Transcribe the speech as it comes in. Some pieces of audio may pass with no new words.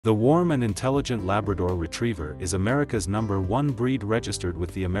The warm and intelligent Labrador Retriever is America's #1 breed registered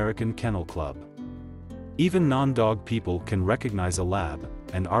with the American Kennel Club. Even non-dog people can recognize a lab,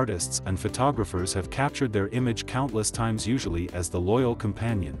 and artists and photographers have captured their image countless times, usually as the loyal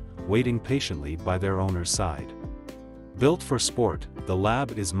companion, waiting patiently by their owner's side. Built for sport, the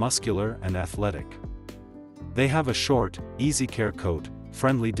lab is muscular and athletic. They have a short, easy-care coat,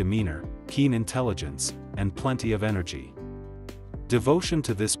 friendly demeanor, keen intelligence, and plenty of energy. Devotion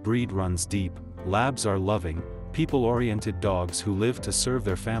to this breed runs deep. Labs are loving, people-oriented dogs who live to serve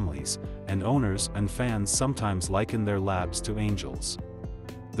their families, and owners and fans sometimes liken their labs to angels.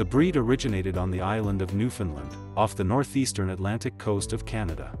 The breed originated on the island of Newfoundland, off the northeastern Atlantic coast of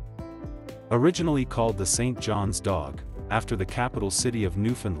Canada. Originally called the St. John's dog, after the capital city of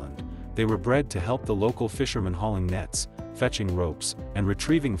Newfoundland, they were bred to help the local fishermen hauling nets, fetching ropes, and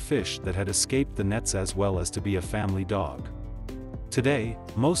retrieving fish that had escaped the nets, as well as to be a family dog. Today,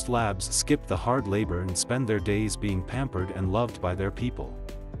 most labs skip the hard labor and spend their days being pampered and loved by their people.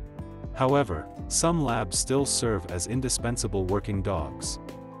 However, some labs still serve as indispensable working dogs.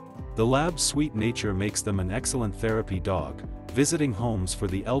 The lab's sweet nature makes them an excellent therapy dog, visiting homes for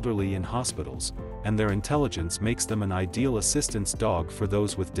the elderly in hospitals, and their intelligence makes them an ideal assistance dog for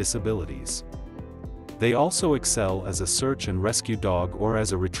those with disabilities. They also excel as a search and rescue dog or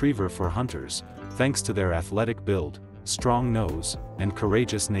as a retriever for hunters, thanks to their athletic build, strong nose, and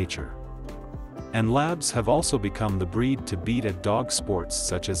courageous nature. And labs have also become the breed to beat at dog sports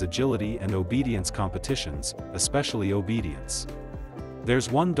such as agility and obedience competitions, especially obedience.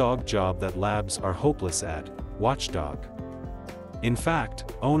 There's one dog job that labs are hopeless at: watchdog. In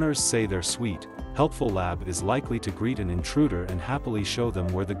fact, owners say their sweet, helpful lab is likely to greet an intruder and happily show them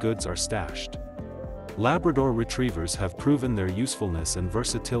where the goods are stashed. Labrador Retrievers have proven their usefulness and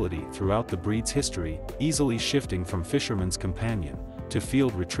versatility throughout the breed's history, easily shifting from fisherman's companion, to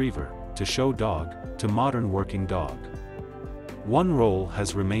field retriever, to show dog, to modern working dog. One role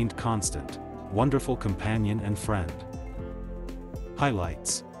has remained constant: wonderful companion and friend.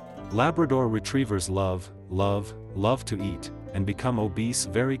 Highlights: Labrador Retrievers love to eat, and become obese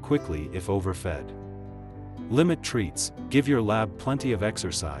very quickly if overfed. Limit treats, give your lab plenty of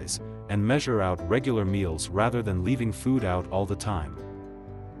exercise, and measure out regular meals rather than leaving food out all the time.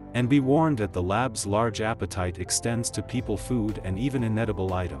 And be warned that the lab's large appetite extends to people food and even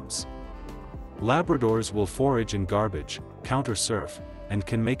inedible items. Labradors will forage in garbage, counter-surf, and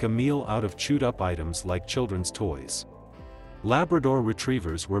can make a meal out of chewed-up items like children's toys. Labrador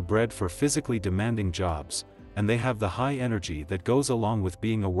Retrievers were bred for physically demanding jobs, and they have the high energy that goes along with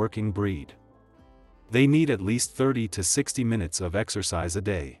being a working breed. They need at least 30 to 60 minutes of exercise a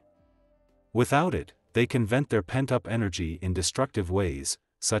day. Without it, they can vent their pent-up energy in destructive ways,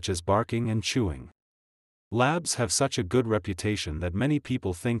 such as barking and chewing. Labs have such a good reputation that many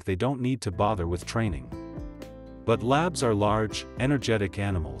people think they don't need to bother with training. But labs are large, energetic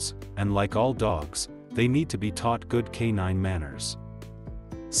animals, and like all dogs, they need to be taught good canine manners.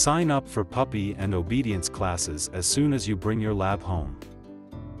 Sign up for puppy and obedience classes as soon as you bring your lab home.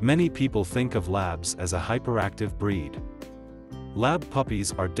 Many people think of labs as a hyperactive breed. Lab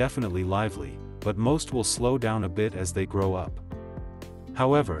puppies are definitely lively, but most will slow down a bit as they grow up.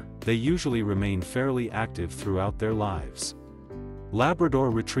 However, they usually remain fairly active throughout their lives. Labrador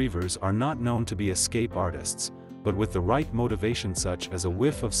Retrievers are not known to be escape artists, but with the right motivation, such as a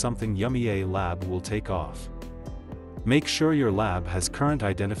whiff of something yummy, a lab will take off. Make sure your lab has current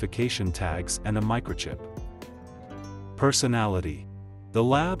identification tags and a microchip. Personality: the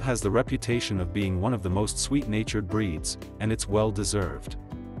lab has the reputation of being one of the most sweet-natured breeds, and it's well-deserved.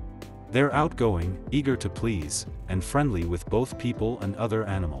 They're outgoing, eager to please, and friendly with both people and other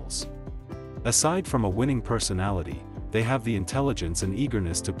animals. Aside from a winning personality, they have the intelligence and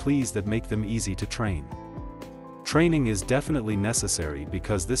eagerness to please that make them easy to train. Training is definitely necessary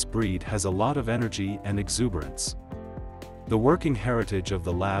because this breed has a lot of energy and exuberance. The working heritage of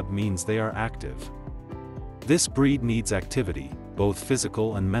the lab means they are active. This breed needs activity, both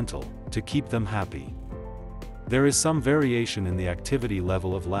physical and mental, to keep them happy. There is some variation in the activity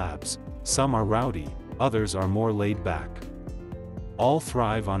level of labs. Some are rowdy, others are more laid back. All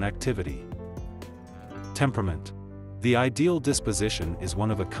thrive on activity. Temperament: the ideal disposition is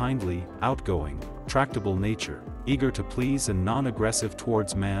one of a kindly, outgoing, tractable nature, eager to please and non-aggressive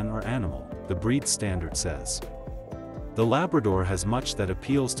towards man or animal, the breed standard says. The Labrador has much that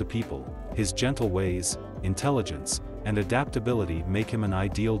appeals to people. His gentle ways, intelligence, and adaptability make him an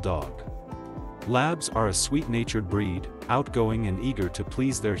ideal dog. Labs are a sweet-natured breed, outgoing and eager to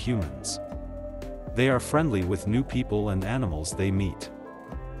please their humans. They are friendly with new people and animals they meet.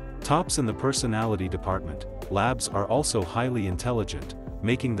 Tops in the personality department, labs are also highly intelligent,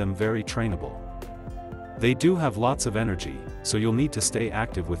 making them very trainable. They do have lots of energy, so you'll need to stay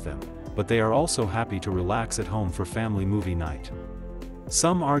active with them, but they are also happy to relax at home for family movie night.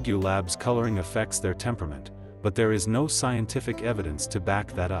 Some argue labs' coloring affects their temperament, but there is no scientific evidence to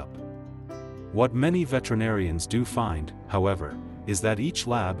back that up. What many veterinarians do find, however, is that each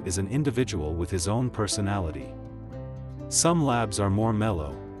lab is an individual with his own personality. Some labs are more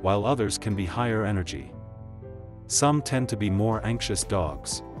mellow, while others can be higher energy. Some tend to be more anxious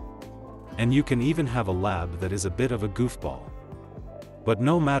dogs. And you can even have a lab that is a bit of a goofball. But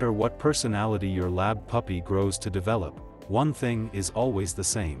no matter what personality your lab puppy grows to develop, one thing is always the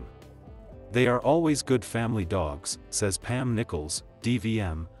same. They are always good family dogs, says Pam Nichols,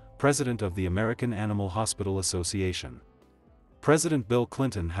 DVM, president of the American Animal Hospital Association. President Bill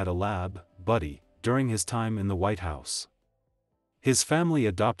Clinton had a lab, Buddy, during his time in the White House. His family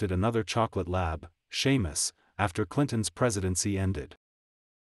adopted another chocolate lab, Seamus, after Clinton's presidency ended.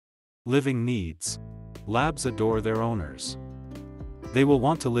 Living needs. Labs adore their owners. They will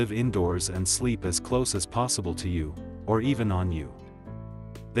want to live indoors and sleep as close as possible to you, or even on you.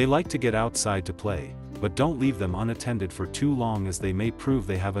 They like to get outside to play, but don't leave them unattended for too long as they may prove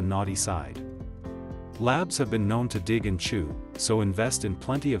they have a naughty side. Labs have been known to dig and chew, so invest in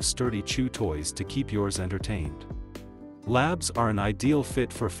plenty of sturdy chew toys to keep yours entertained. Labs are an ideal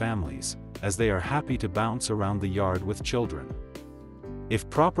fit for families, as they are happy to bounce around the yard with children. If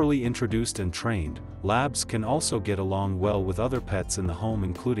properly introduced and trained, labs can also get along well with other pets in the home,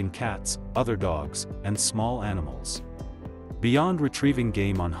 including cats, other dogs, and small animals. Beyond retrieving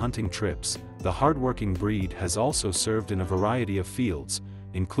game on hunting trips, the hardworking breed has also served in a variety of fields,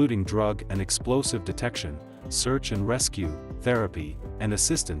 including drug and explosive detection, search and rescue, therapy, and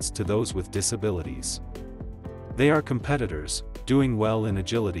assistance to those with disabilities. They are competitors, doing well in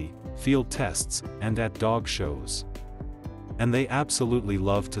agility, field tests, and at dog shows. And they absolutely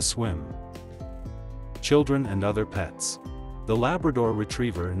love to swim. Children and other pets. The Labrador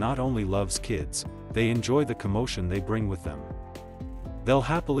Retriever not only loves kids, they enjoy the commotion they bring with them. They'll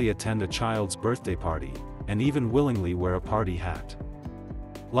happily attend a child's birthday party, and even willingly wear a party hat.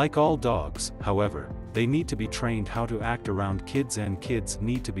 Like all dogs, however, they need to be trained how to act around kids, and kids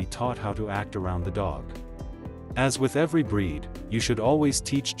need to be taught how to act around the dog. As with every breed, you should always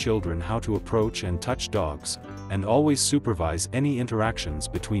teach children how to approach and touch dogs, and always supervise any interactions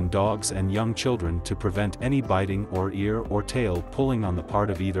between dogs and young children to prevent any biting or ear or tail pulling on the part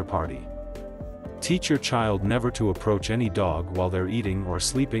of either party. Teach your child never to approach any dog while they're eating or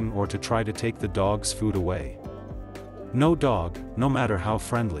sleeping, or to try to take the dog's food away. No dog, no matter how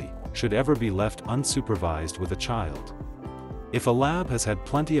friendly, should ever be left unsupervised with a child. If a lab has had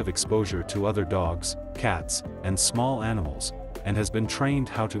plenty of exposure to other dogs, cats, and small animals, and has been trained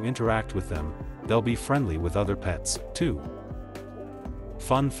how to interact with them, they'll be friendly with other pets, too.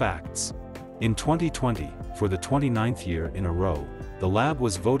 Fun facts. In 2020, for the 29th year in a row, the lab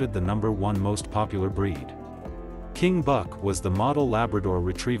was voted the #1 most popular breed. King Buck was the model Labrador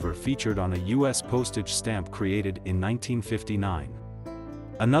Retriever featured on a U.S. postage stamp created in 1959.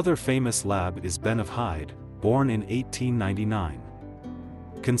 Another famous lab is Ben of Hyde, born in 1899.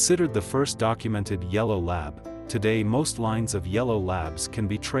 Considered the first documented yellow lab, today most lines of yellow labs can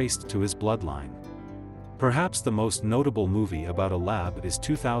be traced to his bloodline. Perhaps the most notable movie about a lab is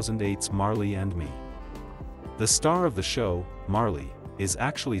 2008's Marley and Me. The star of the show, Marley, is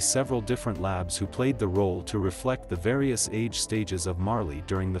actually several different labs who played the role to reflect the various age stages of Marley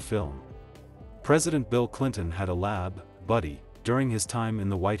during the film. President Bill Clinton had a lab, Buddy, during his time in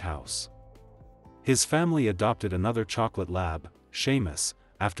the White House. His family adopted another chocolate lab, Seamus,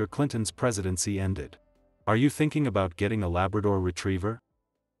 after Clinton's presidency ended. Are you thinking about getting a Labrador Retriever?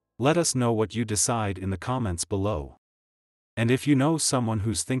 Let us know what you decide in the comments below. And if you know someone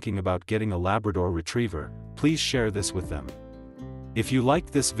who's thinking about getting a Labrador Retriever, please share this with them. If you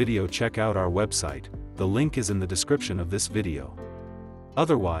liked this video, check out our website, the link is in the description of this video.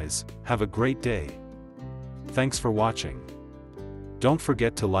 Otherwise, have a great day. Thanks for watching. Don't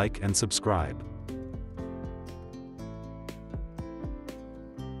forget to like and subscribe.